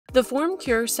The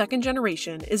formcure second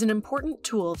generation is an important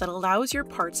tool that allows your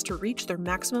parts to reach their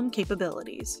maximum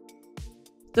capabilities.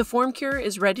 The formcure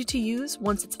is ready to use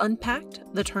once it's unpacked,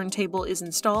 the turntable is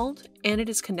installed, and it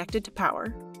is connected to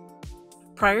power.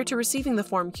 Prior to receiving the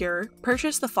formcure,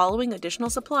 purchase the following additional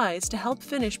supplies to help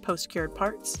finish post-cured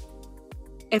parts.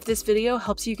 If this video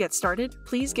helps you get started,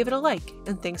 please give it a like,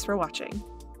 and thanks for watching.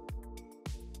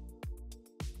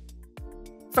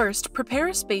 First, prepare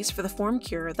a space for the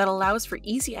formcure that allows for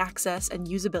easy access and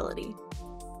usability.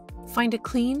 Find a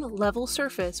clean, level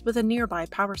surface with a nearby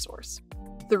power source.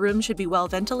 The room should be well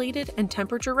ventilated and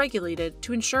temperature regulated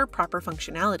to ensure proper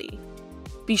functionality.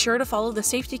 Be sure to follow the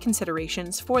safety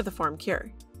considerations for the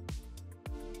formcure.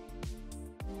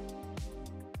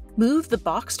 Move the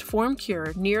boxed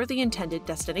formcure near the intended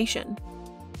destination.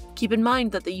 Keep in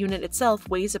mind that the unit itself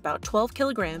weighs about 12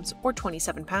 kilograms or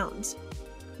 27 pounds.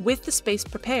 With the space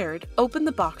prepared, open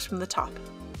the box from the top.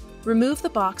 Remove the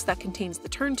box that contains the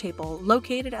turntable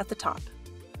located at the top.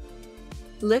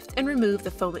 Lift and remove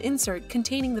the foam insert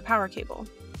containing the power cable.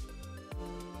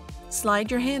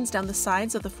 Slide your hands down the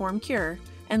sides of the formcure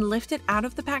and lift it out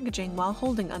of the packaging while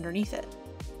holding underneath it.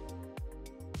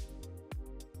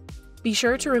 Be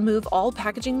sure to remove all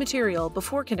packaging material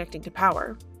before connecting to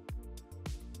power.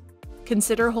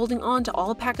 Consider holding on to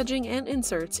all packaging and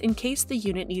inserts in case the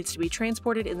unit needs to be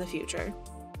transported in the future.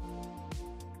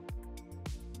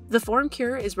 The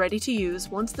formcure is ready to use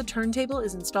once the turntable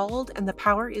is installed and the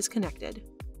power is connected.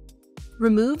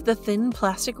 Remove the thin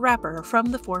plastic wrapper from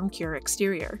the formcure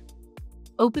exterior.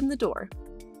 Open the door.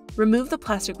 Remove the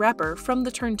plastic wrapper from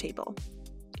the turntable.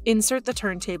 Insert the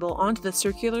turntable onto the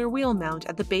circular wheel mount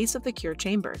at the base of the cure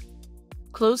chamber.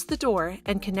 Close the door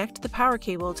and connect the power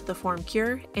cable to the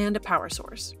formcure and a power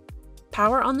source.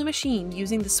 Power on the machine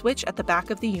using the switch at the back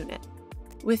of the unit.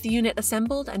 With the unit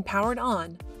assembled and powered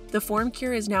on, the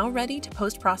formcure is now ready to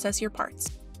post-process your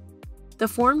parts. The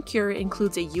formcure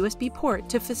includes a USB port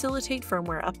to facilitate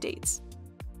firmware updates.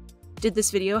 Did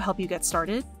this video help you get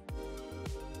started?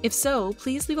 If so,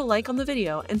 please leave a like on the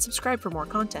video and subscribe for more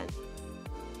content.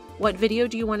 What video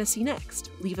do you want to see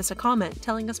next? Leave us a comment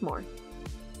telling us more.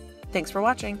 Thanks for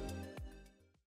watching!